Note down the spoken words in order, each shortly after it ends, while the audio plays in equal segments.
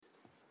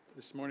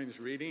This morning's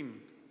reading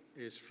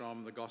is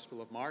from the Gospel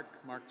of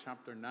Mark, Mark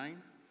chapter 9,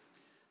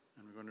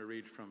 and we're going to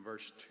read from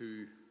verse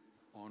 2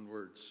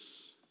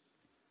 onwards.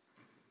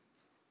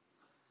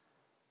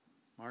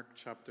 Mark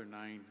chapter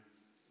 9,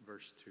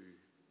 verse 2.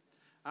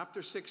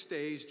 After 6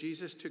 days,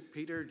 Jesus took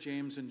Peter,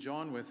 James, and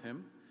John with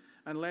him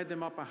and led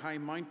them up a high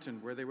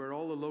mountain where they were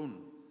all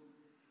alone.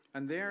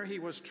 And there he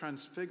was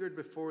transfigured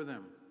before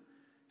them.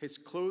 His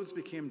clothes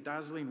became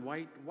dazzling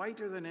white,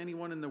 whiter than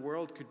anyone in the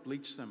world could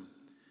bleach them.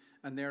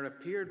 And there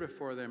appeared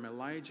before them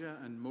Elijah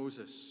and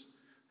Moses,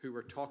 who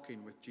were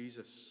talking with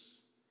Jesus.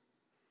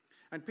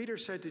 And Peter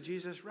said to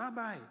Jesus,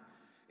 "Rabbi,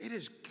 it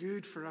is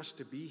good for us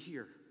to be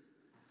here.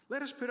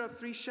 Let us put up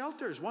 3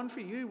 shelters, one for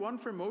you, one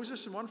for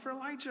Moses, and one for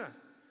Elijah."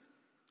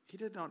 He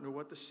did not know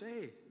what to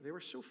say. They were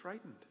so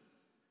frightened.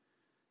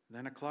 And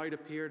then a cloud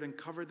appeared and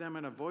covered them,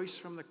 and a voice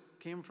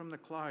came from the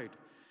cloud.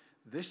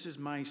 "This is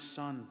my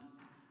Son,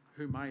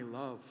 whom I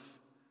love.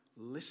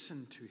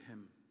 Listen to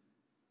him."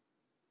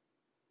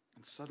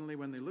 And suddenly,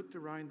 when they looked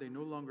around, they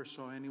no longer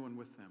saw anyone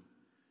with them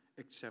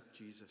except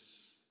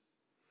Jesus.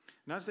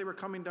 And as they were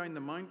coming down the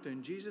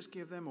mountain, Jesus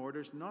gave them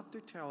orders not to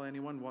tell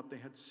anyone what they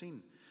had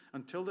seen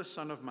until the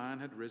Son of Man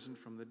had risen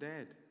from the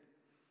dead.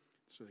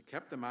 So they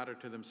kept the matter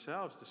to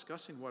themselves,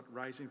 discussing what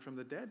rising from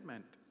the dead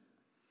meant.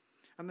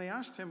 And they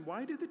asked him,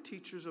 "Why do the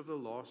teachers of the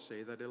law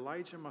say that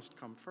Elijah must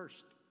come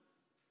first?"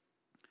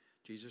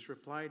 Jesus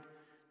replied,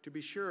 "To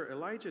be sure,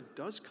 Elijah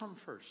does come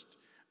first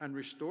and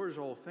restores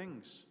all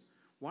things.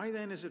 Why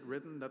then is it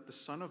written that the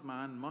Son of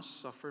Man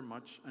must suffer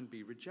much and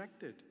be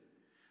rejected?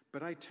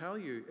 But I tell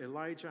you,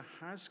 Elijah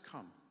has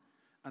come,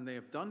 and they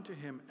have done to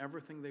him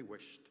everything they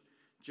wished,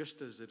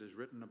 just as it is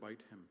written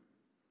about him."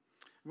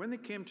 When they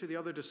came to the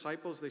other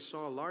disciples, they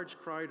saw a large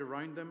crowd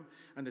around them,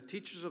 and the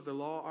teachers of the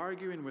law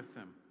arguing with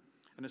them.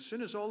 And as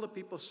soon as all the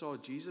people saw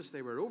Jesus,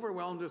 they were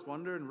overwhelmed with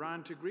wonder and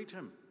ran to greet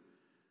him.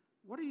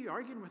 "What are you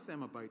arguing with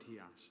them about?" he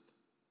asked.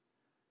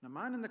 And a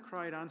man in the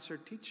crowd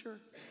answered, "Teacher,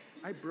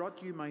 I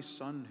brought you my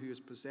son who is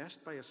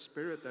possessed by a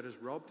spirit that has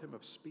robbed him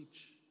of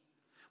speech.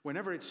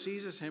 Whenever it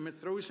seizes him, it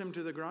throws him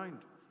to the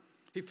ground.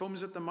 He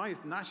foams at the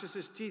mouth, gnashes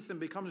his teeth, and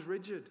becomes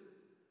rigid.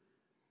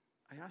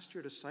 I asked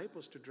your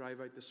disciples to drive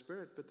out the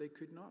spirit, but they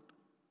could not."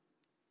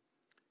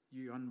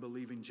 "You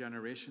unbelieving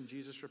generation,"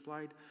 Jesus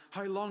replied,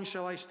 "how long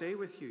shall I stay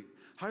with you?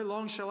 How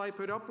long shall I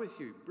put up with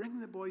you? Bring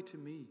the boy to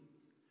me."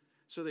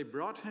 So they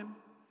brought him.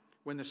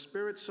 When the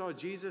spirit saw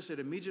Jesus, it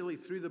immediately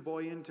threw the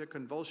boy into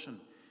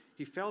convulsion.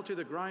 He fell to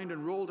the ground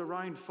and rolled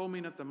around,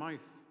 foaming at the mouth.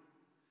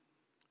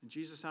 And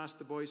Jesus asked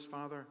the boy's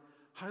father,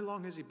 "How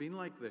long has he been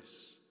like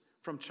this?"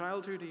 "From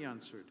childhood," he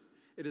answered.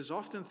 "It has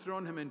often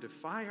thrown him into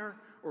fire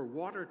or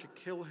water to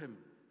kill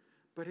him.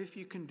 But if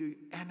you can do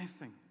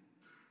anything,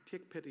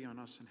 take pity on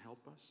us and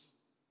help us."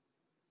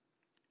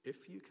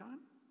 "If you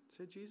can,"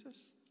 said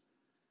Jesus.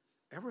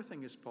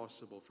 "Everything is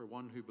possible for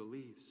one who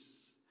believes."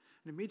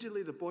 And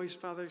immediately the boy's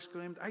father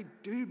exclaimed, "I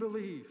do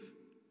believe.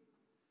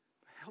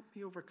 But help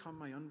me overcome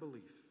my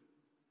unbelief."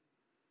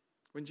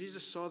 When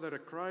Jesus saw that a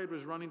crowd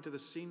was running to the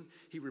scene,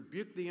 he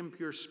rebuked the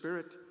impure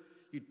spirit.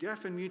 "You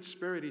deaf and mute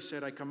spirit," he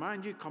said, "I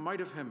command you, come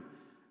out of him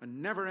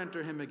and never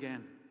enter him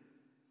again."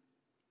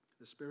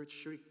 The spirit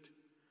shrieked,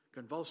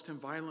 convulsed him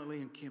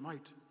violently, and came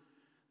out.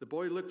 The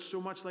boy looked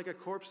so much like a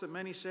corpse that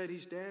many said,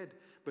 "He's dead."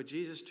 But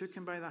Jesus took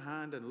him by the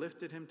hand and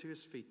lifted him to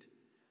his feet,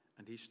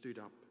 and he stood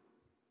up.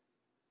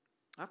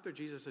 After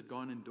Jesus had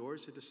gone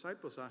indoors, his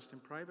disciples asked him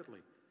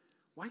privately,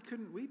 "Why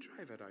couldn't we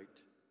drive it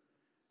out?"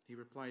 He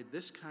replied,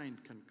 "This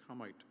kind can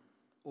come out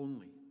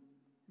only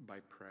by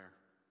prayer."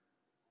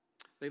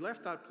 They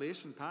left that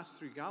place and passed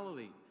through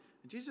Galilee.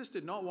 And Jesus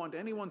did not want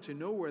anyone to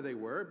know where they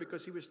were,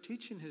 because he was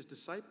teaching his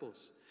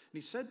disciples. And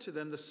he said to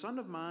them, "The Son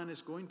of Man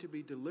is going to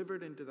be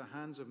delivered into the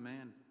hands of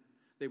men.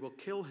 They will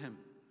kill him,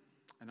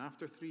 and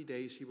after 3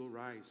 days he will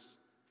rise."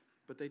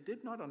 But they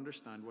did not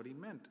understand what he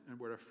meant and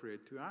were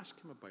afraid to ask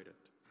him about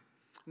it.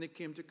 And they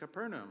came to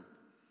Capernaum.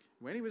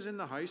 When he was in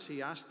the house,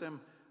 he asked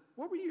them,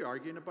 "What were you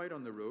arguing about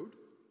on the road?"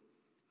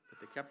 But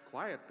they kept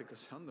quiet,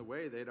 because on the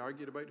way they had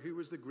argued about who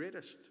was the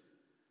greatest.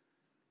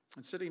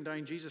 And sitting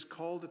down, Jesus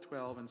called the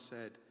 12 and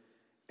said,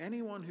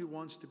 "Anyone who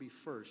wants to be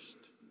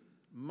first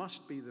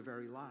must be the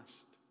very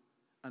last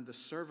and the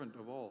servant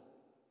of all."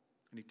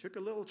 And he took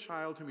a little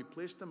child whom he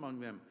placed among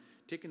them.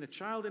 Taking the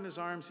child in his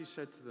arms, he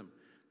said to them,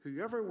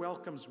 "Whoever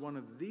welcomes one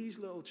of these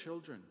little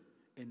children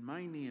in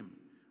my name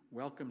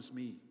welcomes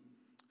me.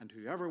 And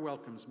whoever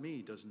welcomes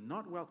me does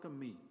not welcome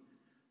me,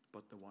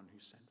 but the one who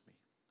sent me."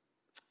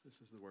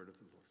 This is the word of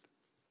the Lord.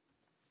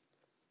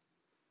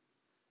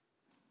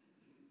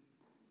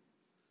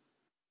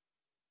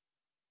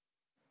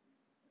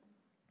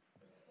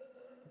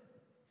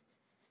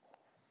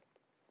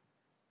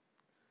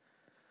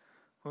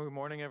 Well, good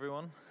morning,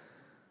 everyone.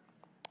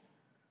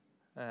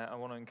 I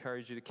want to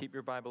encourage you to keep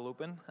your Bible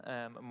open.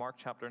 Mark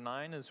chapter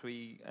 9, as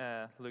we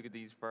look at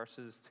these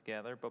verses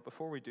together. But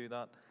before we do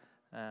that,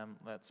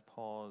 let's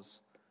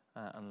pause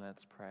and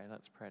let's pray.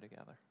 Let's pray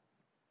together.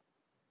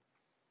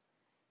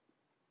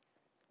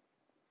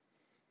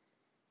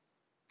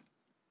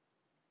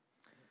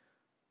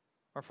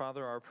 Our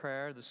Father, our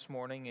prayer this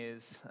morning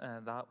is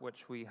that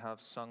which we have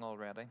sung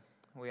already.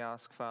 We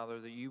ask, Father,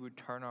 that you would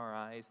turn our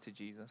eyes to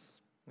Jesus.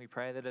 We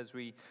pray that as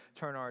we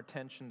turn our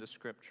attention to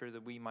Scripture,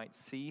 that we might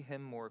see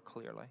him more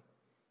clearly,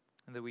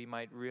 and that we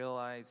might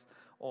realize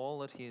all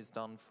that he has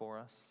done for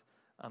us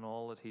and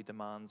all that he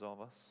demands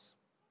of us.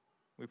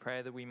 We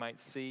pray that we might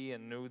see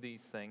and know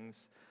these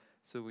things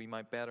so we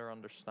might better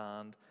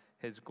understand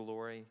his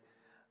glory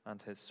and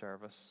his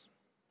service.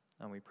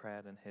 And we pray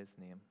it in his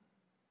name.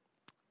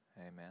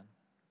 Amen.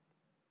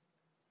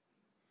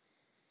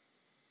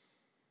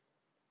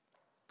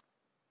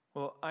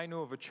 Well, I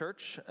know of a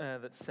church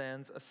that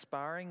sends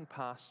aspiring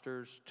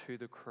pastors to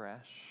the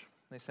creche.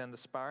 They send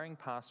aspiring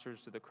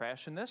pastors to the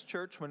creche. In this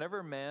church,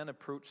 whenever men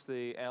approach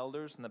the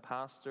elders and the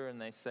pastor and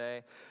they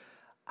say,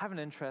 I have an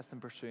interest in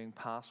pursuing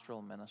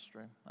pastoral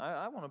ministry.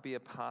 I want to be a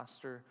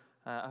pastor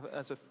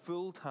as a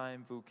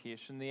full-time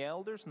vocation. The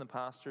elders and the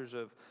pastors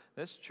of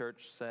this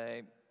church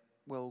say,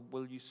 well,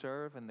 will you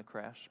serve in the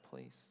creche,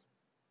 please?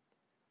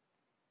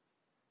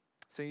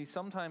 See,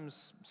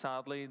 sometimes,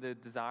 sadly, the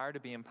desire to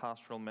be in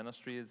pastoral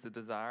ministry is the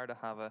desire to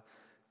have a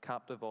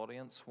captive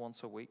audience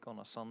once a week on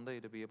a Sunday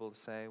to be able to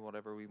say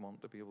whatever we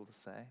want to be able to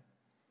say.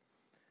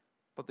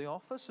 But the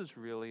office is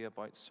really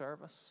about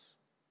service.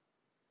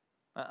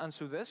 And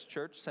so this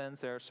church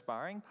sends their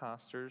aspiring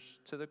pastors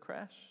to the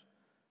creche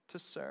to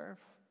serve,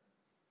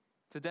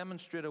 to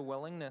demonstrate a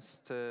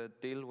willingness to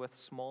deal with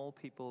small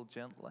people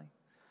gently,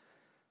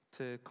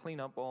 to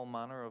clean up all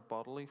manner of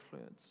bodily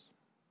fluids,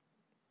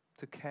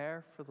 to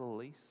care for the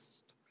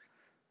least,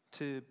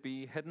 to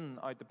be hidden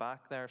out the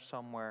back there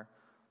somewhere,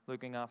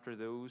 looking after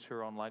those who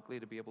are unlikely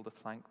to be able to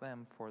thank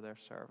them for their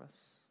service.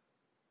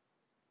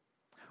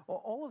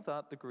 All of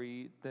that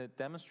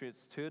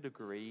demonstrates to a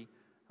degree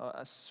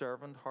a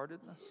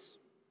servant-heartedness.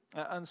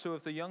 And so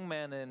if the young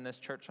men in this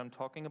church I'm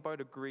talking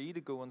about agree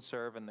to go and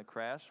serve in the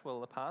creche, well,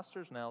 the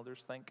pastors and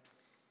elders think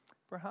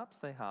perhaps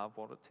they have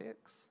what it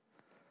takes.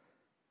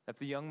 If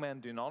the young men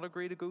do not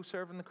agree to go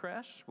serve in the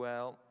creche,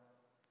 well,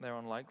 they're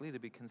unlikely to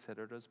be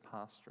considered as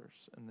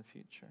pastors in the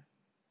future.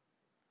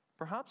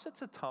 Perhaps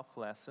it's a tough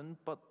lesson,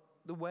 but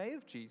the way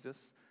of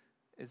Jesus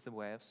is the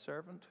way of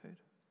servanthood.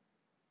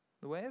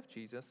 The way of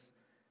Jesus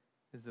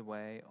is the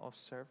way of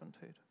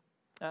servanthood.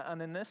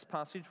 And in this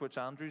passage, which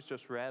Andrew's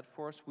just read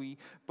for us, we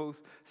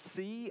both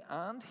see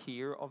and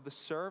hear of the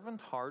servant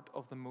heart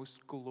of the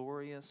most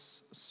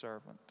glorious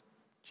servant,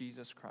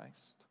 Jesus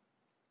Christ.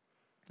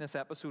 This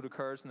episode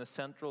occurs in the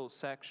central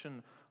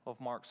section of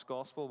Mark's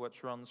Gospel,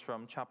 which runs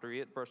from chapter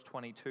 8, verse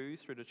 22,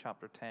 through to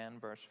chapter 10,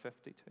 verse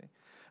 52.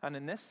 And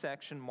in this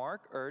section,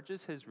 Mark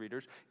urges his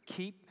readers,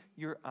 keep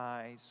your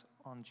eyes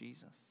on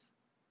Jesus.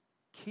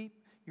 Keep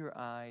your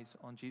eyes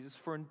on Jesus.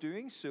 For in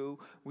doing so,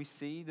 we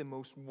see the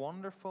most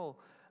wonderful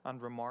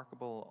and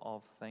remarkable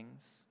of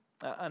things.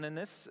 And in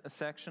this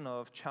section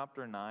of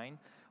chapter 9,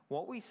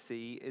 what we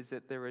see is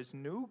that there is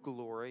no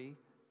glory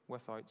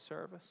without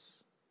service.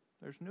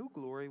 There's no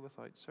glory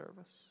without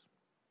service.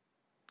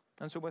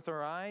 And so with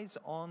our eyes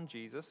on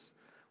Jesus,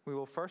 we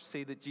will first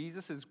see that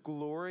Jesus is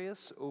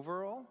glorious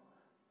over all.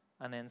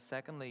 And then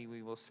secondly,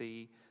 we will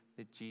see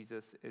that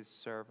Jesus is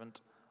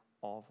servant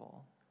of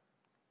all.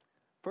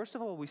 First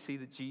of all, we see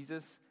that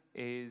Jesus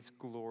is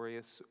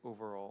glorious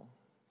over all.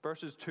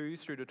 Verses 2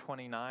 through to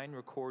 29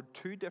 record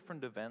two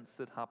different events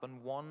that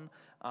happen one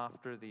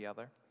after the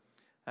other.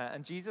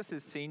 And Jesus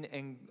is seen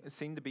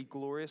to be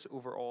glorious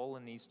over all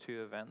in these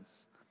two events.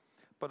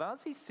 But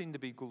as he's seen to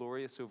be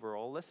glorious over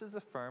all, this is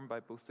affirmed by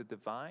both the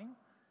divine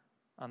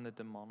and the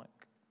demonic.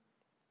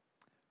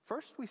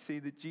 First, we see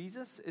that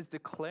Jesus is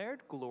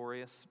declared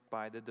glorious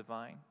by the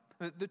divine.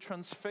 The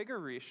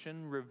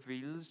transfiguration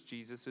reveals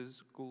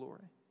Jesus'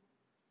 glory.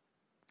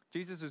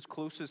 Jesus'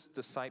 closest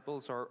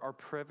disciples are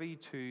privy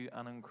to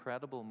an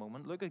incredible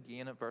moment. Look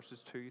again at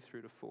verses 2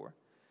 through to 4.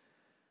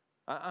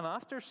 And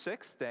after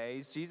 6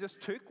 days, Jesus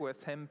took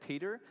with him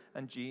Peter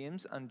and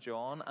James and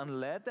John and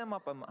led them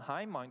up a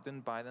high mountain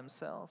by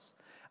themselves.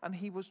 And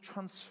he was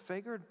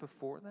transfigured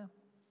before them.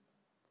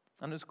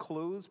 And his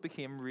clothes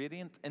became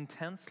radiant,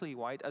 intensely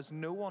white, as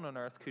no one on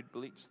earth could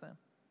bleach them.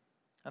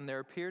 And there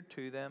appeared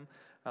to them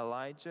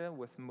Elijah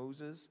with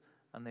Moses,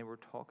 and they were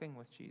talking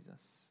with Jesus.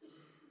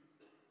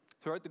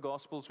 Throughout the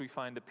Gospels, we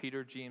find that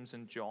Peter, James,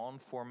 and John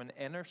form an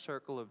inner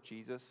circle of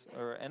Jesus,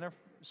 or inner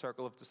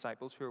circle of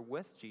disciples who are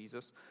with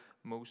Jesus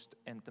most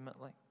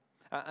intimately.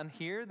 And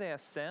here they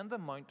ascend the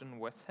mountain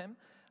with him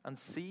and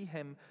see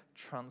him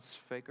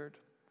transfigured.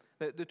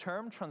 The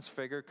term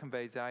transfigure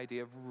conveys the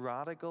idea of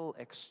radical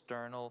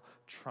external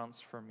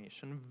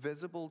transformation,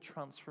 visible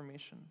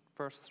transformation.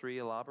 Verse 3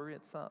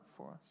 elaborates that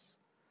for us.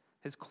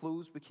 His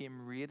clothes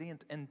became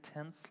radiant,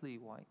 intensely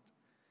white.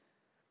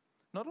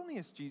 Not only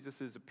is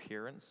Jesus'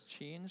 appearance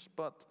changed,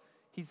 but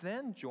he's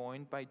then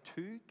joined by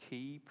two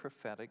key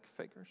prophetic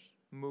figures,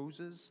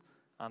 Moses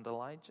and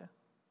Elijah.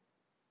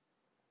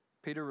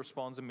 Peter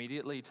responds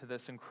immediately to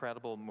this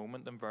incredible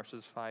moment in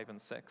verses 5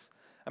 and 6.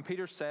 And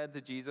Peter said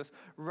to Jesus,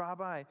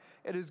 "Rabbi,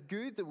 it is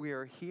good that we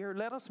are here.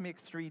 Let us make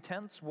 3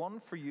 tents,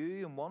 one for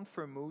you and one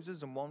for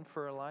Moses and one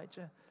for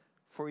Elijah.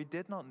 for he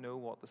did not know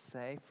what to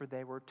say, for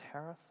they were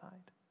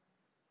terrified.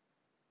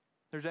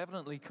 There's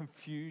evidently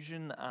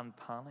confusion and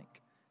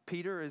panic.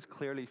 Peter is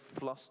clearly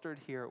flustered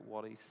here at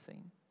what he's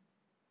seen.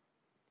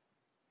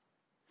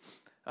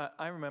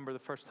 I remember the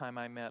first time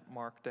I met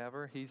Mark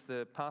Dever. He's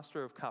the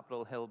pastor of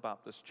Capitol Hill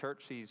Baptist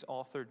Church. He's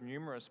authored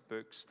numerous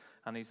books,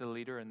 and he's a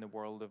leader in the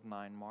world of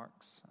 9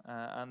 Marks.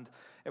 And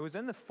it was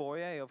in the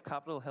foyer of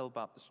Capitol Hill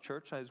Baptist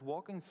Church. I was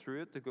walking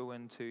through it to go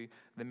into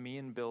the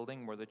main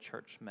building where the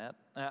church met.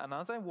 And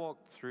as I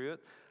walked through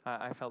it,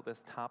 I felt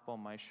this tap on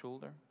my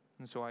shoulder.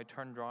 And so I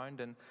turned round,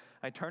 and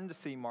I turned to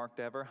see Mark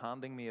Dever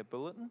handing me a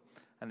bulletin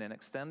and then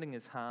extending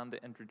his hand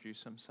to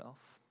introduce himself.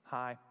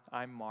 "Hi,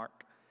 I'm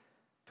Mark."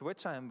 To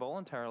which I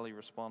involuntarily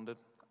responded,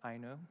 "I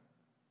know."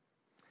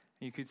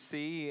 You could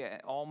see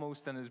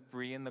almost in his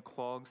brain the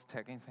clogs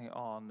ticking, thinking,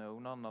 "Oh no,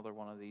 not another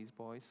one of these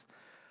boys."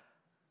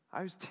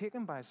 I was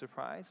taken by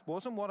surprise.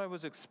 Wasn't what I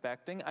was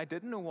expecting. I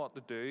didn't know what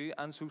to do,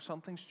 and so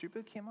something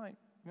stupid came out.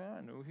 "Yeah,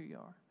 I know who you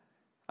are."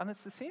 And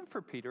it's the same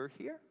for Peter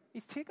here.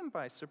 He's taken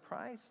by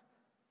surprise.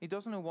 He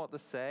doesn't know what to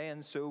say,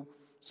 and so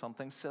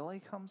something silly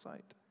comes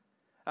out.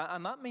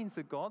 And that means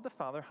that God the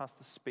Father has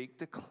to speak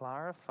to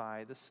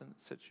clarify the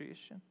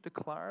situation, to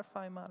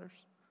clarify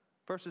matters.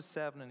 Verses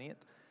 7 and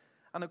 8.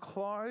 "And a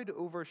cloud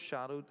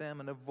overshadowed them,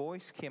 and a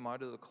voice came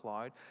out of the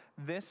cloud.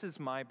 'This is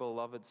my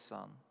beloved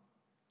Son.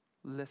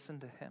 Listen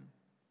to him.'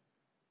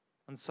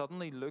 And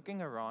suddenly,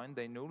 looking around,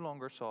 they no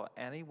longer saw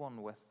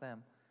anyone with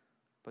them,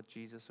 but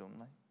Jesus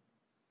only."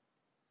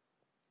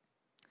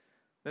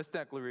 This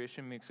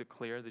declaration makes it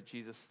clear that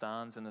Jesus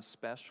stands in a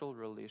special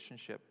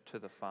relationship to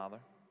the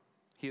Father.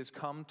 He has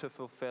come to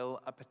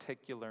fulfill a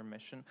particular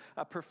mission,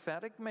 a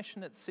prophetic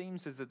mission, it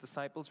seems, as the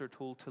disciples are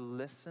told to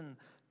listen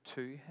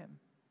to him.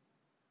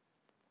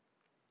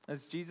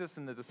 As Jesus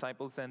and the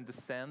disciples then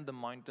descend the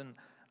mountain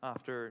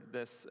after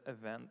this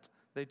event,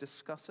 they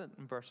discuss it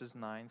in verses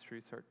 9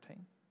 through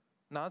 13.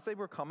 And as they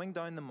were coming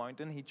down the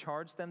mountain, he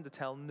charged them to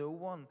tell no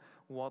one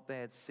what they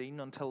had seen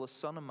until the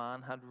Son of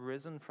Man had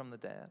risen from the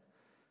dead.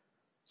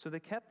 So they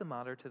kept the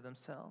matter to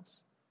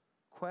themselves,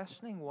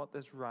 questioning what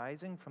this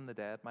rising from the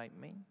dead might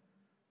mean.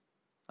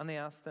 And they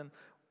asked them,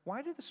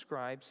 "Why do the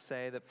scribes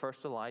say that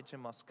first Elijah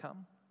must come?"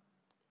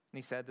 And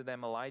he said to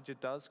them, "Elijah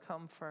does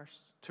come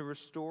first to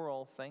restore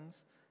all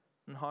things.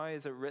 And how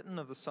is it written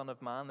of the Son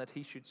of Man that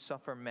he should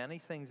suffer many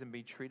things and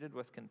be treated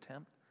with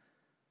contempt?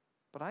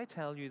 But I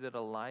tell you that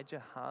Elijah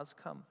has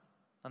come,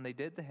 and they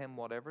did to him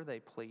whatever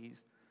they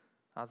pleased,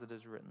 as it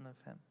is written of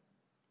him."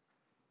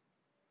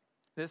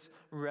 This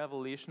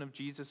revelation of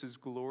Jesus'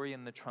 glory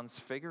in the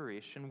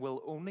transfiguration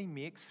will only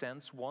make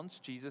sense once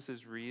Jesus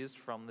is raised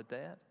from the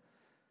dead.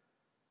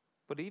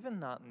 But even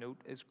that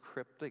note is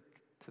cryptic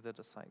to the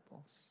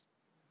disciples.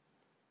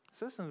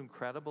 So this is an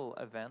incredible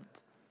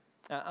event.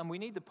 And we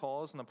need to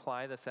pause and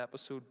apply this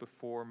episode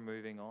before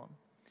moving on.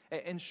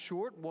 In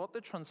short, what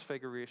the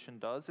transfiguration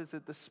does is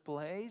it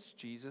displays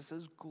Jesus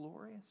as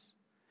glorious.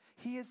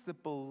 He is the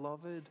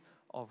beloved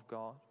of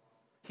God.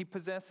 He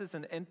possesses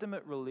an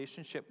intimate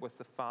relationship with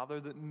the Father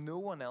that no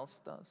one else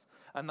does.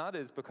 And that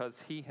is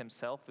because he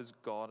himself is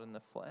God in the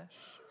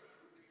flesh.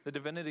 The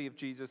divinity of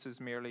Jesus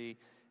is merely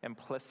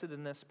implicit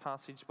in this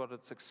passage, but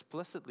it's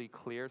explicitly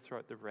clear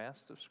throughout the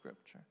rest of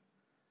Scripture.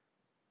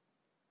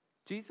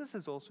 Jesus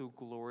is also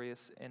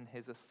glorious in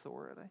his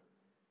authority.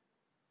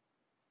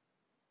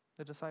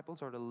 The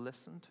disciples are to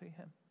listen to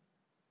him.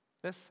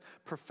 This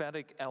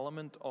prophetic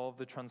element of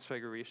the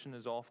transfiguration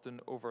is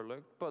often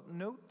overlooked, but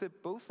note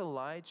that both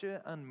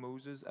Elijah and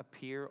Moses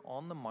appear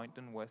on the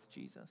mountain with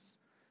Jesus.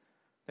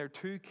 They're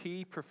two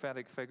key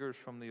prophetic figures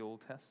from the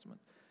Old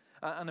Testament.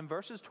 And in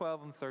verses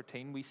 12 and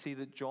 13, we see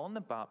that John the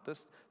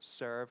Baptist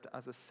served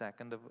as a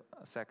second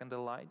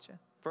Elijah.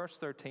 Verse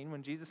 13,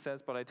 when Jesus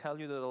says, "But I tell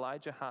you that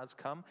Elijah has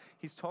come,"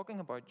 he's talking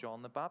about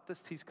John the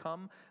Baptist. He's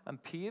come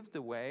and paved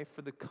the way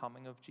for the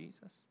coming of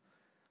Jesus.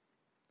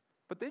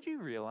 But did you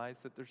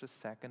realize that there's a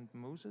second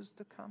Moses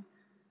to come?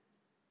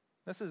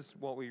 This is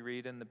what we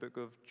read in the book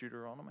of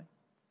Deuteronomy.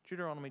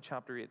 Deuteronomy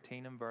chapter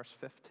 18 and verse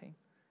 15.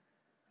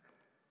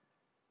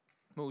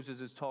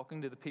 Moses is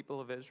talking to the people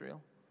of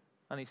Israel.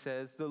 And he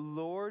says, "The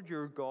Lord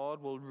your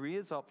God will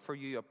raise up for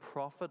you a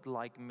prophet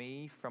like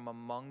me from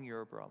among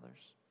your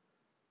brothers.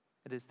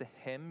 It is to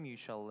him you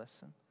shall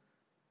listen."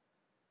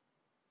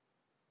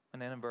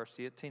 And then in verse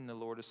 18, the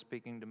Lord is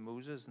speaking to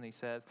Moses, and he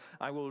says,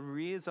 "I will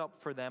raise up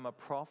for them a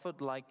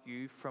prophet like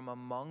you from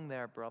among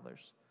their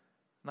brothers.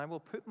 And I will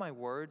put my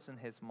words in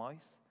his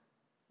mouth,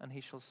 and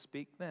he shall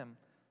speak them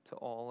to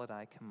all that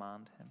I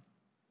command him."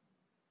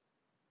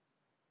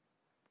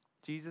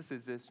 Jesus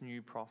is this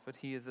new prophet.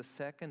 He is a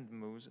second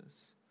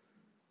Moses.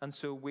 And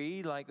so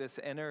we, like this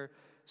inner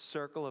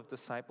circle of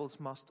disciples,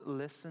 must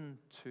listen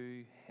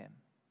to him.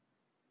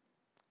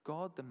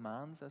 God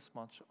demands this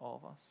much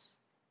of us.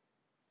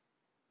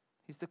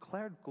 He's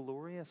declared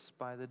glorious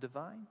by the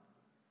divine.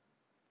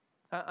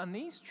 And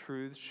these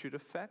truths should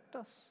affect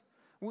us.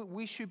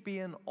 We should be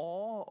in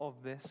awe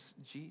of this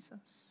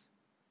Jesus.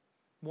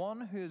 One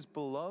who is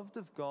beloved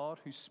of God,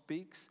 who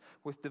speaks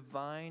with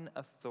divine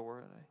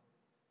authority.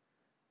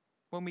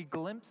 When we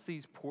glimpse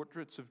these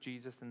portraits of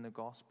Jesus in the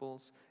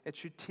Gospels, it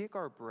should take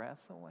our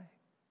breath away.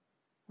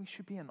 We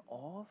should be in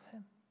awe of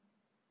him.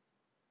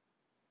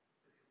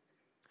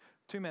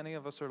 Too many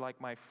of us are like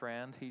my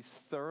friend. He's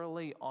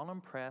thoroughly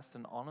unimpressed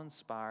and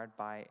uninspired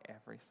by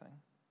everything.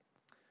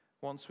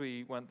 Once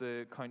we went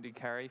to County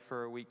Kerry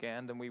for a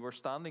weekend, and we were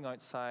standing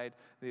outside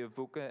the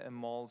Avoca in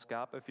Malls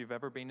Gap. If you've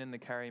ever been in the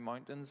Kerry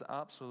Mountains,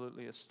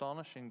 absolutely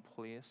astonishing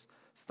place.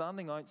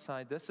 Standing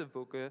outside this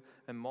Avoca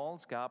in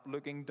Malls Gap,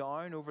 looking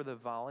down over the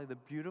valley, the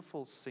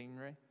beautiful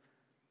scenery,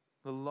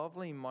 the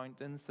lovely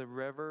mountains, the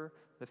river,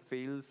 the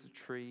fields, the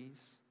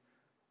trees.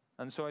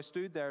 And so I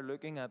stood there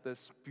looking at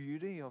this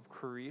beauty of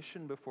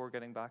creation before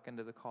getting back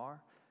into the car.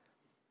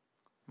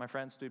 My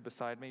friend stood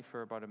beside me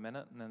for about a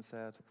minute and then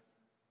said,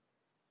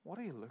 "What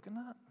are you looking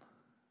at?"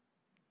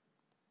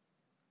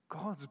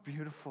 God's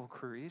beautiful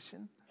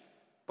creation.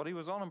 But he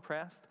was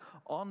unimpressed,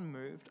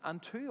 unmoved,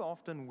 and too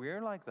often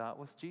we're like that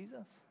with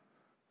Jesus.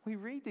 We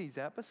read these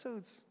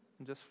episodes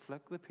and just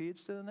flick the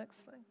page to the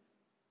next thing,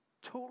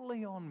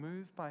 totally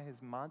unmoved by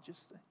his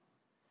majesty.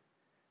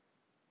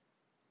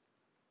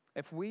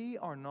 If we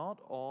are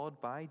not awed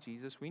by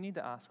Jesus, we need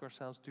to ask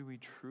ourselves, do we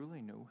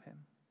truly know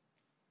him?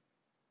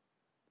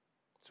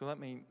 So let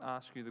me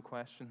ask you the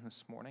question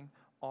this morning.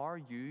 Are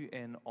you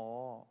in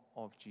awe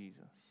of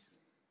Jesus?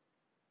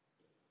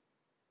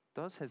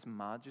 Does his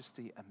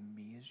majesty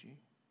amaze you?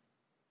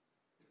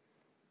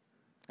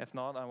 If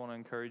not, I want to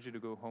encourage you to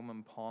go home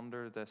and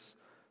ponder this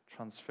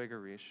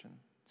transfiguration.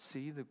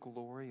 See the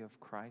glory of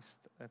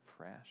Christ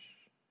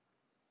afresh.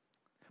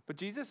 But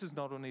Jesus is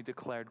not only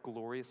declared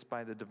glorious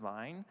by the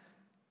divine,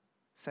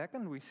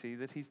 second, we see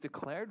that he's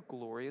declared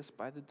glorious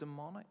by the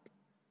demonic.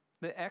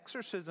 The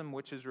exorcism,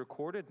 which is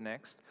recorded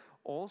next,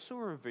 also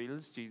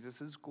reveals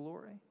Jesus'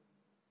 glory.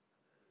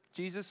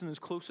 Jesus and his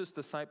closest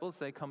disciples,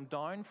 they come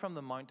down from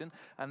the mountain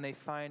and they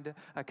find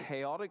a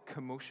chaotic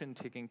commotion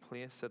taking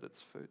place at its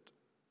foot.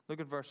 Look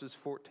at verses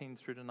 14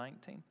 through to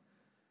 19.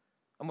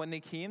 And when they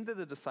came to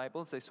the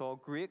disciples, they saw a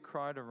great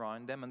crowd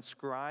around them and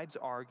scribes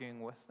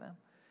arguing with them.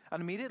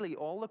 And immediately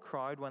all the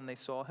crowd, when they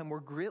saw him, were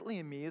greatly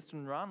amazed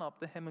and ran up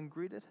to him and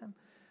greeted him.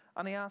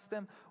 And he asked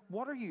them,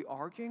 "What are you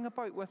arguing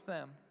about with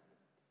them?"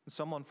 And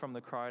someone from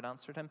the crowd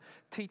answered him,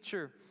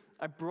 "Teacher,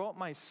 I brought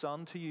my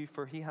son to you,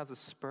 for he has a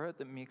spirit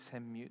that makes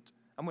him mute.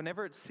 And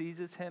whenever it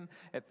seizes him,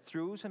 it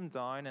throws him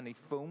down, and he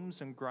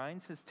foams and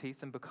grinds his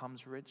teeth and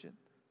becomes rigid.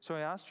 So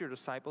I asked your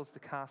disciples to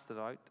cast it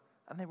out,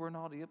 and they were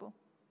not able."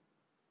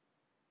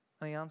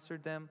 And he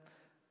answered them,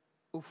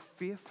 "O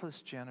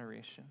faithless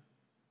generation,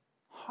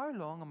 how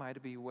long am I to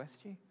be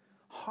with you?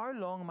 How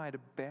long am I to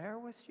bear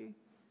with you?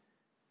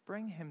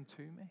 Bring him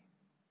to me."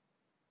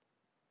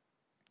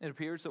 It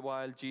appears that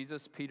while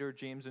Jesus, Peter,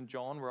 James, and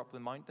John were up the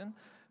mountain,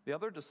 the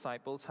other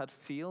disciples had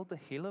failed to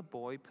heal a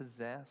boy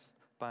possessed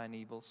by an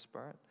evil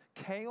spirit.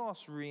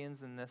 Chaos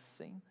reigns in this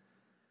scene.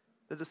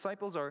 The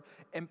disciples are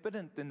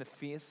impotent in the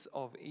face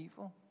of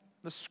evil.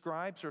 The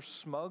scribes are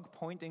smug,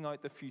 pointing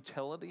out the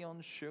futility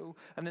on show.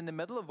 And in the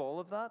middle of all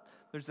of that,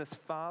 there's this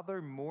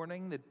father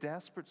mourning the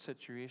desperate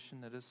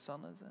situation that his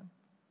son is in.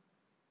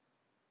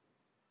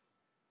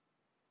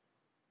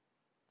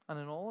 And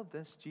in all of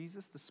this,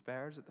 Jesus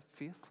despairs at the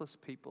faithless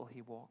people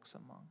he walks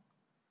among.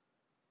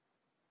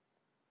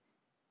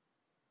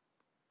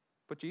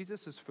 But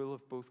Jesus is full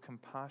of both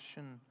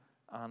compassion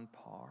and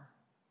power.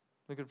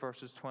 Look at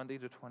verses 20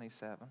 to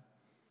 27.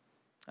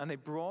 And they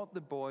brought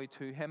the boy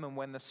to him, and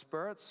when the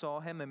spirit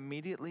saw him,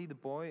 immediately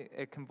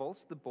it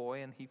convulsed the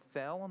boy, and he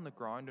fell on the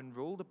ground and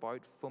rolled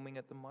about, foaming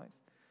at the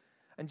mouth.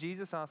 And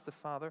Jesus asked the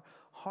father,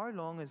 "How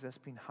long has this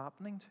been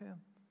happening to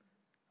him?"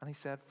 And he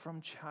said,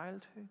 "From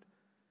childhood.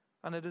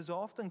 And it has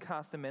often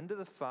cast him into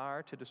the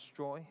fire to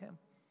destroy him.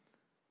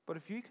 But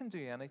if you can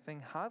do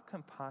anything, have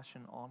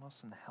compassion on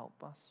us and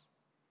help us."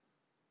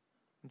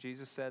 And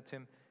Jesus said to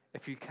him,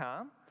 "If you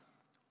can,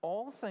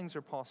 all things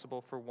are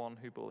possible for one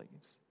who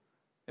believes."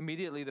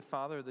 Immediately the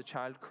father of the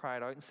child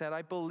cried out and said,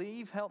 "I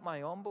believe, help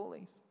my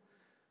unbelief."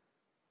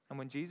 And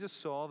when Jesus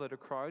saw that a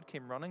crowd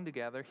came running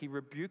together, he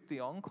rebuked the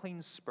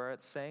unclean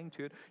spirit, saying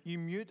to it, "You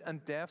mute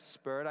and deaf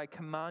spirit, I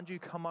command you,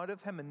 come out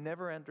of him and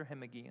never enter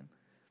him again."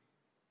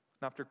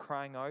 And after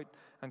crying out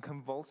and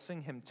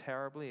convulsing him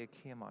terribly, it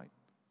came out.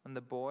 And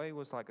the boy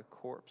was like a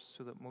corpse,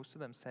 so that most of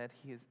them said,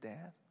 "He is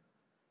dead."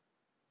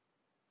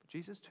 But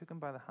Jesus took him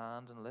by the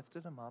hand and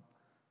lifted him up,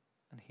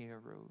 and he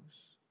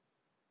arose.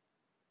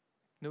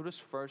 Notice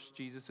first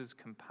Jesus'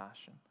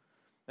 compassion.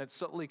 It's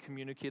subtly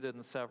communicated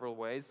in several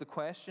ways. The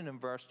question in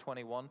verse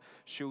 21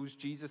 shows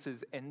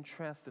Jesus'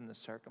 interest in the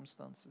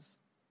circumstances.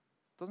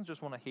 He doesn't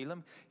just want to heal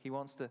him, he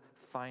wants to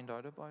find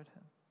out about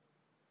him.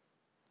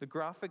 The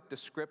graphic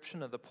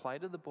description of the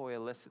plight of the boy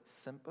elicits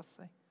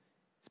sympathy.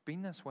 It's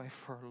been this way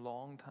for a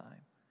long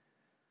time.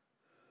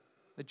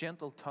 The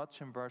gentle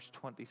touch in verse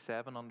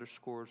 27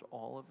 underscores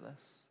all of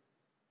this.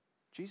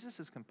 Jesus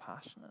is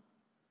compassionate.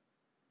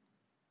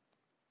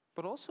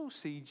 But also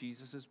see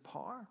Jesus'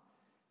 power.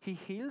 He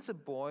heals a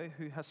boy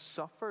who has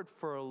suffered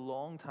for a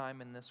long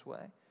time in this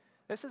way.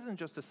 This isn't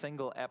just a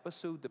single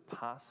episode that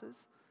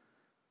passes.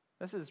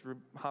 This has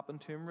happened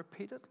to him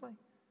repeatedly.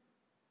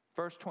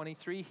 Verse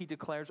 23, he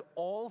declares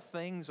all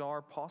things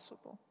are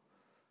possible.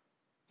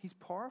 He's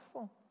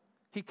powerful.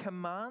 He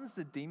commands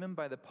the demon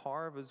by the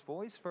power of his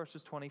voice,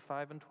 verses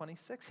 25 and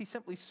 26. He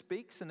simply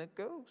speaks and it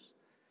goes.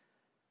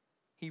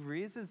 He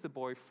raises the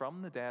boy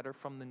from the dead or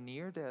from the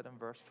near dead in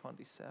verse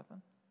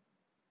 27.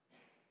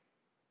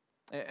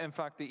 In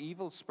fact, the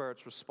evil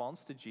spirit's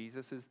response to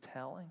Jesus is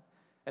telling.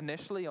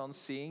 Initially, on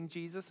seeing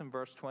Jesus in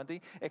verse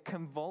 20, it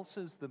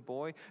convulses the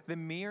boy. The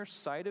mere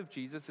sight of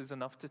Jesus is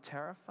enough to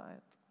terrify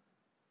it.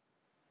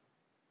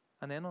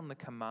 And then on the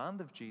command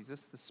of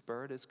Jesus, the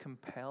spirit is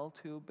compelled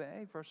to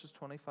obey, verses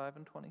 25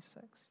 and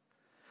 26.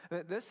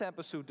 This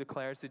episode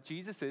declares that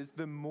Jesus is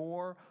the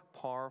more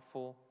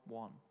powerful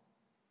one.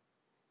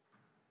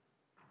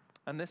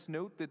 And this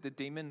note that the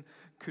demon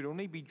could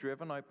only be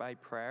driven out by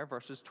prayer,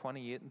 verses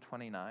 28 and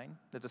 29.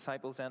 The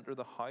disciples enter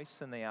the house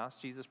and they ask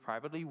Jesus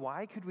privately,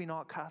 why could we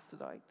not cast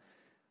it out?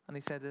 And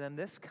he said to them,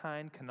 this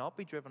kind cannot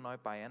be driven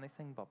out by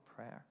anything but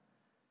prayer.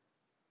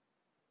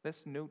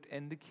 This note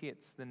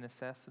indicates the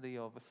necessity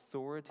of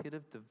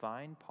authoritative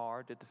divine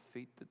power to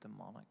defeat the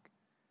demonic.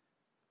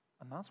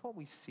 And that's what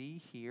we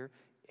see here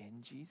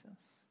in Jesus.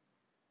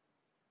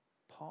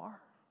 Power.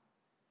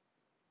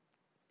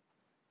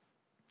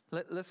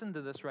 Listen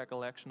to this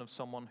recollection of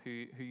someone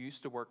who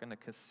used to work in a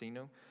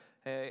casino.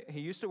 He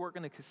used to work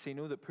in a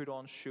casino that put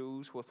on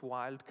shows with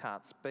wild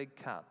cats, big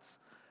cats.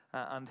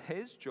 And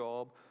his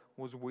job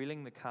was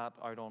wheeling the cat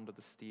out onto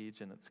the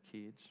stage in its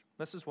cage.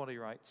 This is what he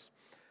writes.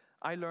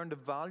 I learned a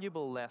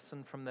valuable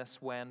lesson from this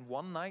when,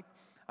 one night,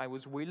 I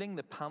was wheeling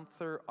the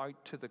panther out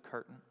to the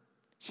curtain.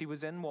 She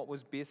was in what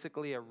was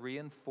basically a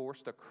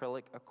reinforced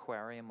acrylic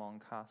aquarium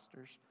on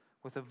casters,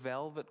 with a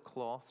velvet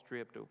cloth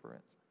draped over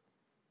it.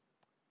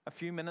 A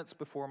few minutes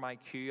before my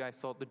cue, I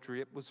thought the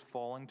drape was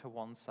falling to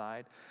one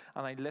side,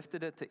 and I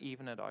lifted it to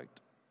even it out.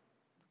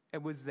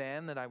 It was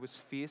then that I was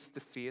face to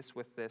face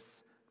with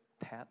this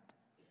pet.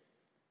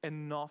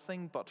 In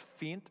nothing but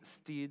faint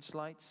stage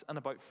lights and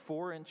about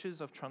 4 inches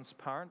of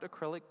transparent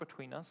acrylic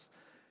between us,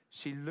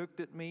 she looked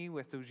at me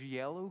with those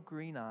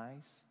yellow-green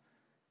eyes,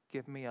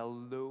 gave me a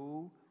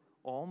low,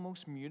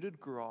 almost muted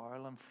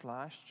growl, and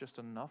flashed just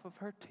enough of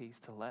her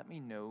teeth to let me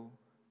know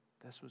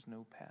this was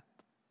no pet.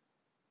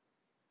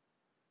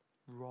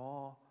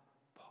 Raw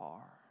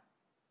power.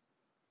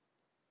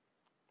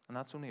 And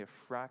that's only a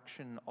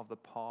fraction of the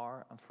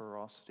power and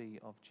ferocity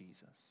of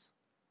Jesus.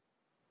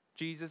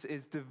 Jesus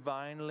is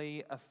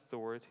divinely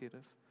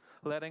authoritative,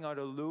 letting out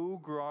a low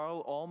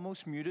growl,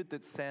 almost muted,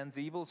 that sends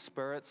evil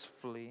spirits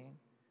fleeing.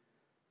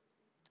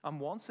 And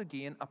once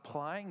again,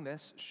 applying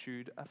this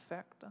should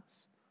affect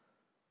us.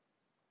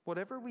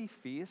 Whatever we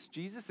face,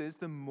 Jesus is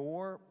the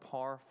more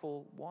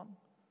powerful one.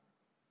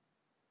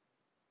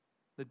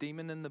 The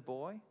demon in the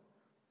boy,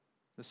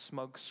 the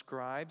smug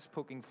scribes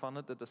poking fun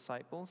at the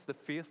disciples, the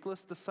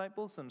faithless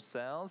disciples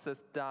themselves,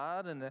 this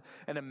dad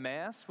in a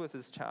mess with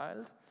his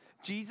child.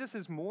 Jesus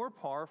is more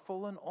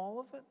powerful than all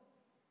of it.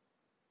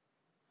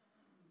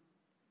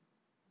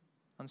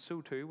 And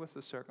so too with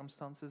the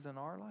circumstances in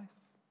our life.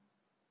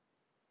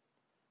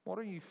 What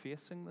are you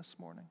facing this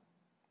morning?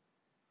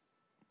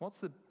 What's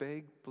the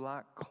big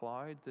black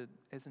cloud that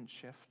isn't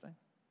shifting?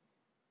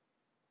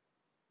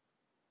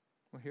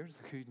 Well, here's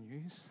the good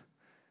news.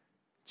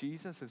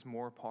 Jesus is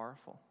more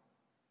powerful.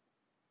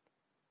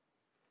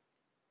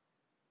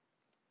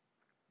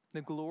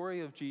 The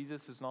glory of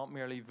Jesus is not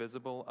merely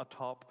visible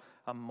atop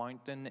a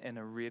mountain in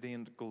a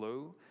radiant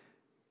glow,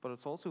 but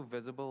it's also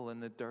visible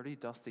in the dirty,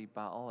 dusty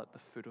battle at the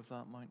foot of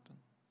that mountain.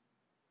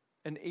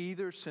 In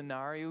either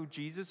scenario,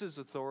 Jesus'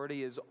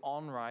 authority is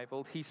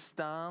unrivaled. He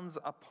stands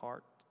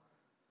apart.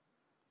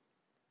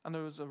 And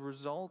as a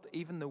result,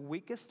 even the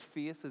weakest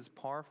faith is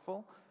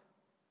powerful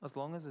as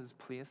long as it is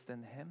placed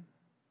in Him,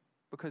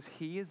 because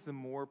He is the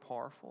more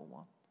powerful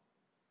one.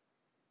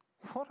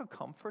 What a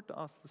comfort to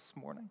us this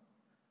morning.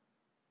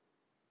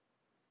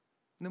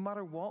 No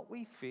matter what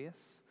we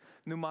face,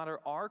 no matter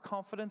our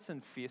confidence in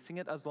facing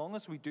it, as long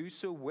as we do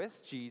so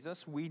with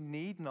Jesus, we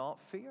need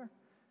not fear.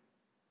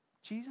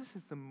 Jesus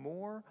is the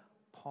more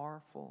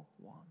powerful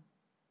one.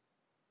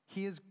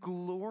 He is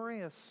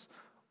glorious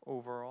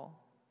over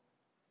all.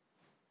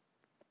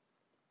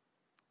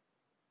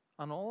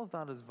 And all of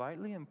that is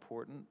vitally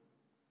important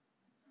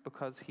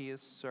because He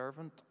is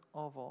servant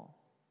of all.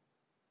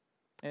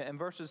 In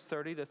verses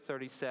 30 to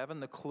 37,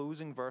 the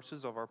closing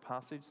verses of our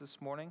passage this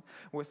morning,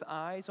 with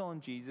eyes on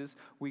Jesus,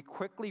 we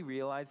quickly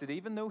realize that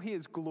even though He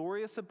is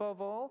glorious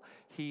above all,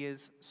 He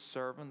is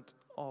servant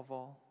of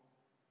all.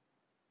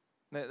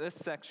 Now, this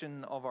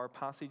section of our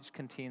passage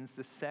contains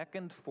the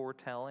second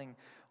foretelling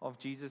of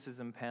Jesus'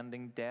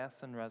 impending death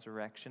and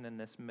resurrection in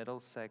this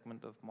middle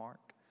segment of Mark.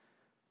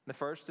 The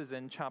first is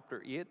in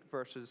chapter 8,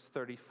 verses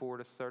 34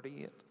 to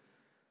 38.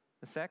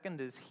 The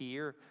second is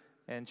here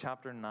in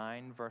chapter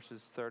 9,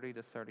 verses 30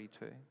 to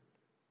 32.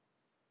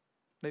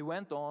 They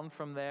went on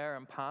from there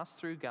and passed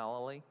through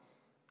Galilee,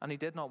 and He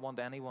did not want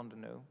anyone to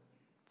know,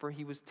 for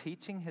He was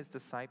teaching His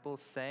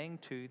disciples, saying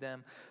to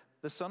them,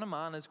 "The Son of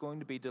Man is going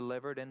to be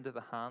delivered into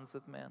the hands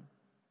of men.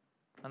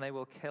 and they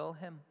will kill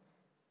him.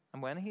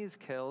 And when he is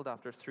killed,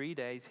 after 3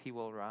 days, he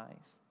will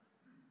rise."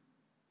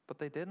 But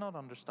they did not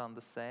understand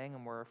the saying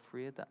and were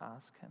afraid to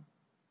ask him.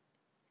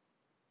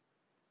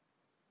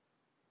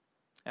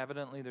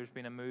 Evidently, there's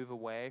been a move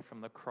away from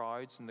the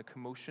crowds and the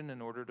commotion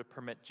in order to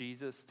permit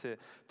Jesus to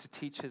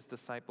teach his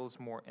disciples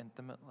more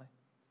intimately.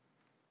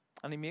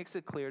 And he makes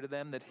it clear to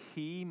them that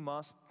he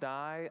must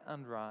die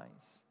and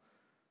rise.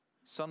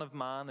 Son of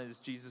Man is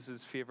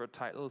Jesus' favorite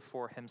title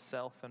for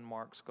himself in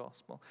Mark's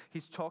gospel.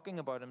 He's talking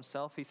about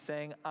himself. He's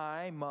saying,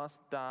 "I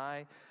must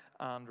die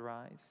and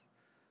rise."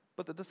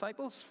 But the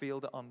disciples fail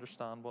to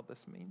understand what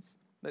this means.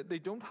 They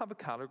don't have a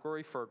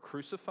category for a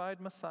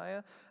crucified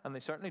Messiah, and they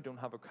certainly don't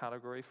have a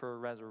category for a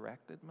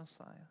resurrected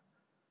Messiah.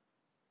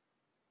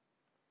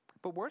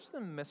 But worse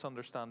than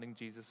misunderstanding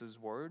Jesus'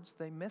 words,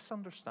 they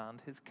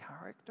misunderstand his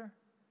character.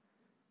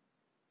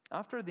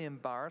 After the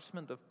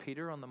embarrassment of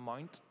Peter on the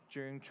Mount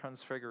during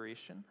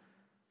Transfiguration,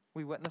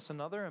 we witness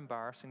another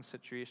embarrassing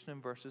situation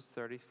in verses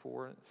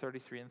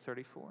 33 and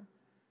 34.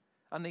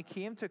 "And they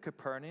came to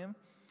Capernaum,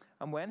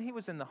 and when he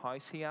was in the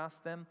house, he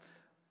asked them,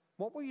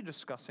 'What were you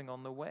discussing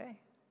on the way?'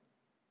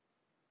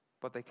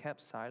 But they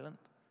kept silent,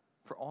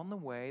 for on the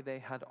way they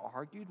had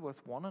argued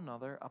with one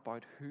another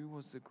about who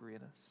was the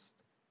greatest."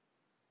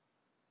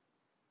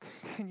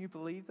 Can you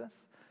believe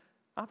this?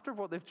 After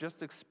what they've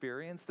just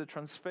experienced, the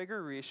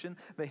transfiguration,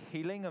 the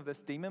healing of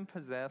this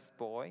demon-possessed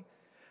boy,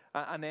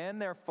 and then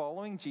they're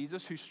following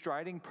Jesus, who's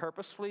striding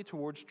purposefully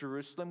towards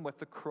Jerusalem with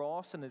the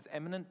cross and his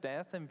imminent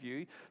death in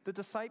view, the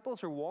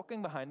disciples are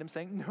walking behind him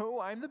saying, "No,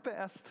 I'm the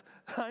best.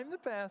 I'm the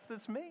best.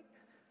 It's me."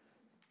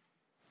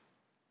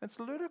 It's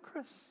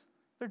ludicrous.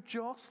 They're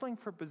jostling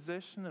for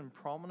position and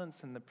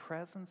prominence in the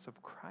presence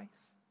of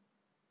Christ.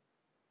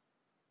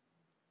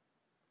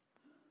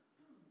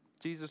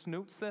 Jesus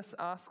notes this,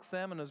 asks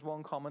them, and as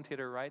one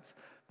commentator writes,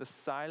 the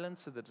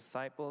silence of the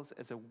disciples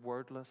is a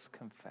wordless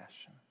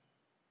confession.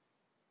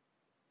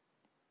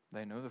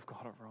 They know they've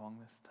got it wrong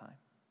this time.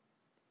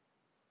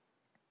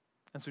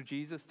 And so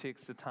Jesus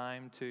takes the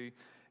time to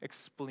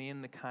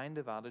explain the kind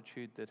of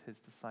attitude that his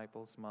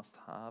disciples must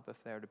have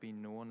if they're to be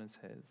known as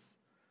his.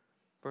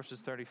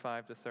 Verses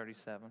 35 to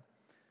 37.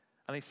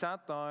 "And he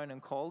sat down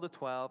and called the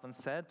 12 and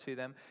said to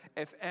them,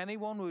 'If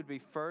anyone would be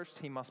first,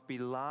 he must be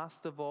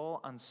last of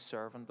all and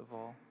servant of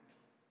all.'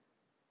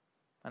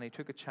 And he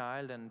took a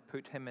child and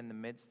put him in the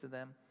midst of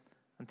them.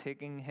 And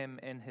taking him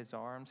in his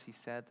arms, he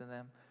said to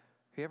them,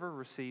 'Whoever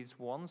receives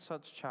one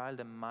such child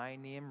in my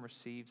name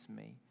receives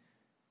me.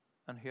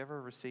 And whoever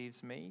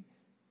receives me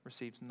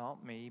receives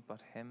not me,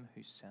 but him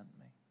who sent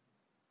me.'"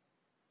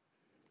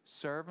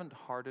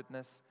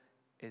 Servant-heartedness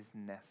is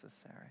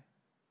necessary.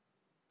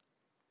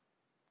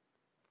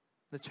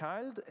 The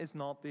child is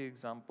not the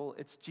example.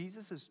 It's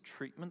Jesus'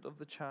 treatment of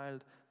the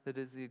child that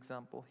is the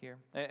example here.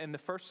 In the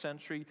first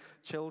century,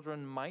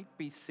 children might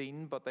be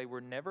seen, but they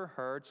were never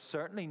heard,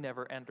 certainly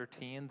never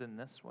entertained in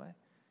this way.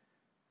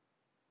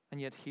 And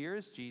yet here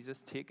is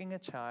Jesus taking a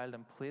child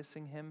and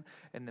placing him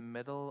in the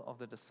middle of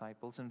the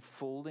disciples and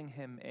folding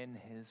him in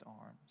his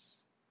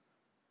arms.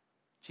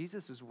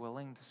 Jesus is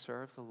willing to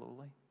serve the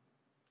lowly.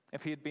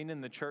 If he had been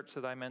in the church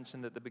that I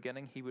mentioned at the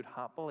beginning, he would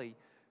happily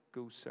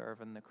go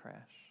serve in the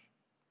creche.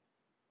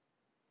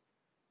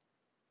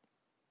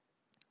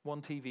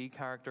 One TV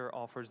character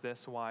offers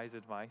this wise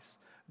advice: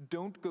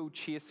 "Don't go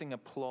chasing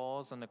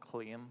applause and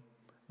acclaim.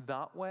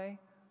 That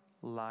way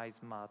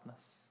lies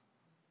madness."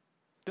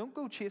 Don't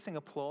go chasing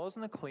applause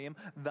and acclaim.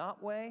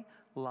 That way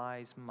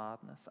lies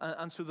madness.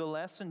 And so the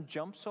lesson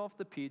jumps off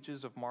the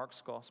pages of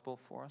Mark's gospel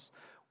for us.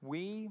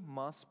 We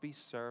must be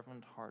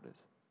servant-hearted.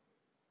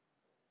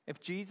 If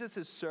Jesus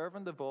is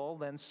servant of all,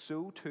 then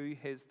so too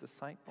his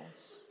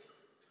disciples.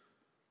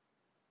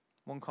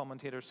 One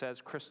commentator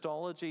says,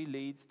 Christology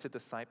leads to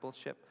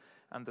discipleship,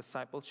 and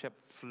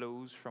discipleship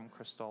flows from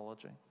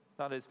Christology.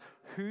 That is,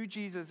 who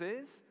Jesus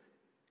is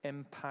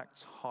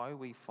impacts how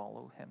we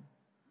follow him.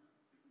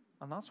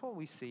 And that's what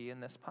we see in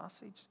this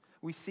passage.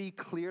 We see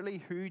clearly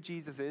who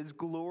Jesus is,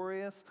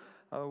 glorious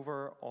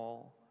over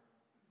all.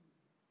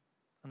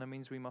 And it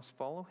means we must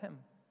follow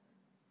him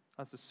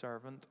as the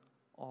servant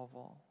of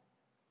all.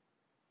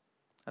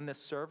 And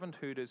this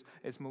servanthood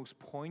is most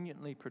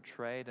poignantly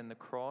portrayed in the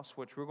cross,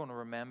 which we're going to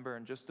remember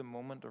in just a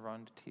moment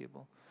around the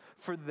table.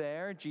 For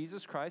there,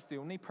 Jesus Christ, the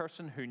only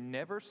person who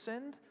never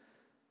sinned,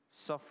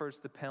 suffers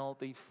the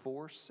penalty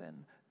for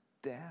sin,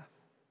 death.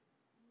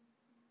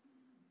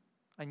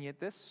 And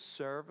yet this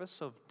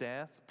service of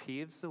death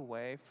paves the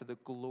way for the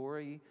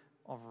glory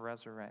of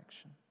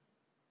resurrection.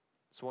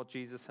 It's what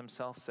Jesus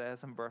himself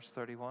says in verse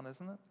 31,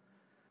 isn't it?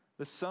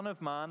 The Son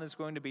of Man is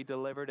going to be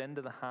delivered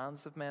into the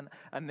hands of men,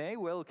 and they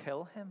will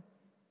kill him.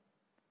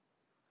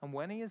 And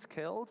when he is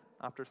killed,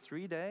 after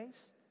 3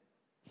 days,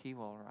 he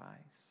will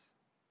rise.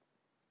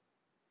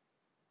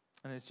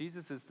 And as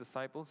Jesus'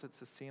 disciples, it's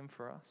the same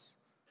for us.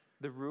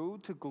 The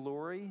road to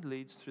glory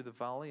leads through the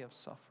valley of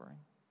suffering.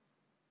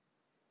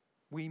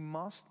 We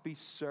must be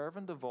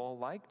servant of all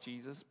like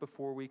Jesus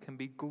before we can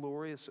be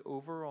glorious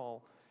over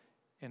all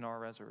in our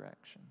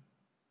resurrection.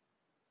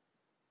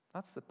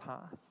 That's the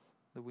path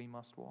that we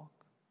must walk.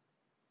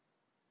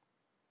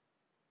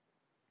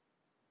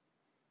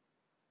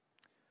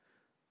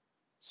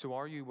 So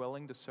are you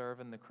willing to serve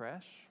in the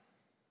creche?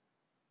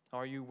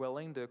 Are you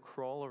willing to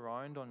crawl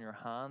around on your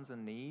hands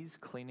and knees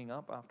cleaning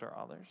up after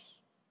others?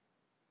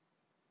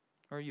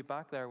 Or are you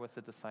back there with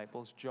the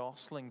disciples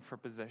jostling for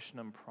position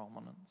and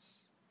prominence?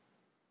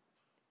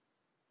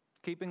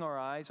 Keeping our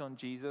eyes on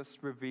Jesus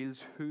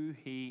reveals who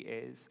he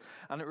is,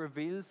 and it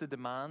reveals the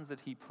demands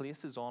that he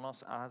places on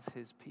us as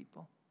his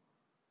people.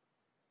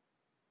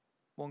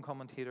 One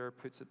commentator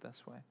puts it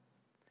this way: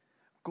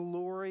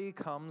 glory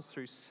comes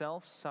through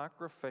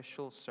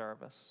self-sacrificial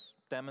service,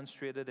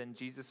 demonstrated in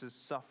Jesus'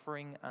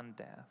 suffering and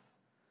death.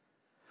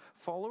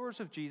 Followers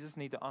of Jesus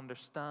need to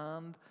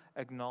understand,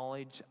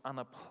 acknowledge, and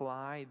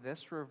apply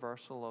this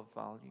reversal of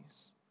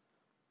values.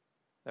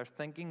 Their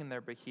thinking and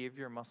their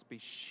behavior must be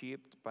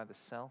shaped by the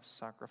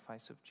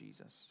self-sacrifice of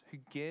Jesus, who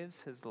gives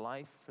his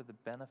life for the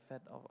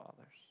benefit of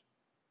others.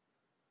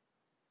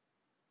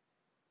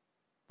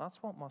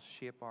 That's what must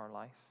shape our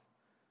life.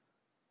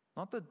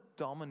 Not the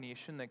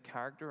domination that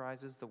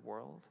characterizes the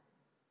world.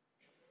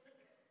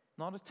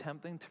 Not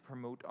attempting to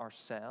promote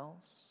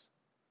ourselves,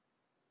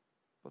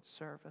 but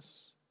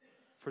service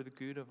for the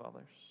good of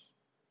others.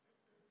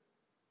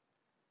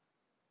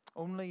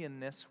 Only in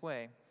this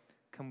way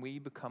can we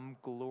become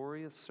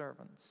glorious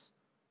servants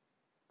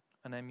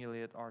and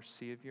emulate our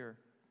Savior,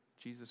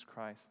 Jesus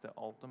Christ, the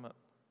ultimate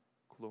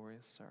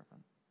glorious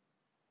servant.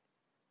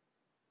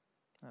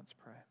 Let's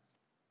pray.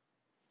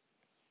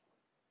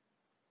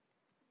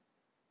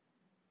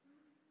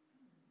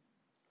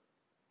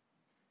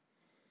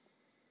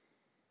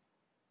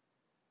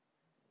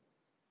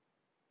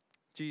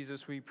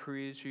 Jesus, we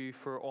praise you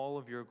for all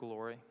of your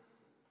glory.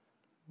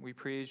 We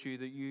praise you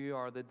that you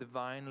are the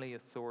divinely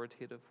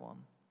authoritative one,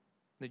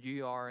 that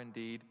you are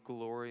indeed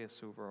glorious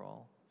over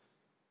all.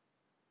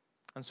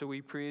 And so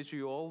we praise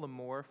you all the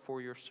more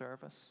for your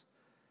service,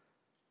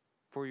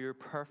 for your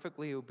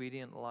perfectly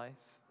obedient life,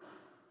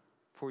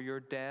 for your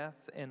death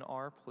in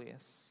our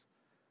place,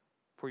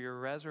 for your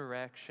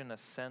resurrection,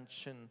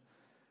 ascension,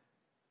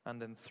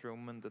 and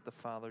enthronement at the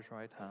Father's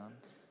right hand.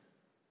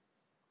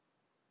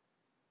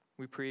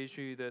 We praise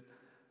you that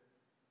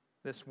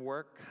this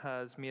work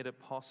has made it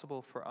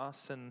possible for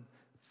us in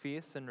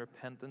faith and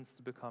repentance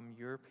to become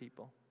your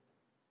people.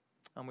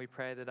 And we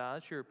pray that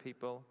as your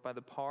people, by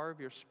the power of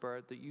your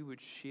Spirit, that you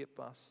would shape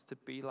us to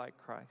be like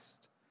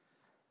Christ,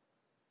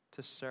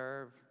 to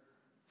serve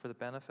for the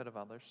benefit of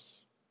others,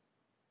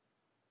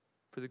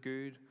 for the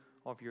good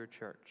of your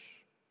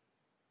church,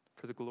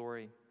 for the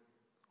glory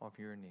of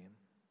your name.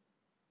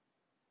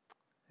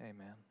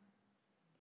 Amen.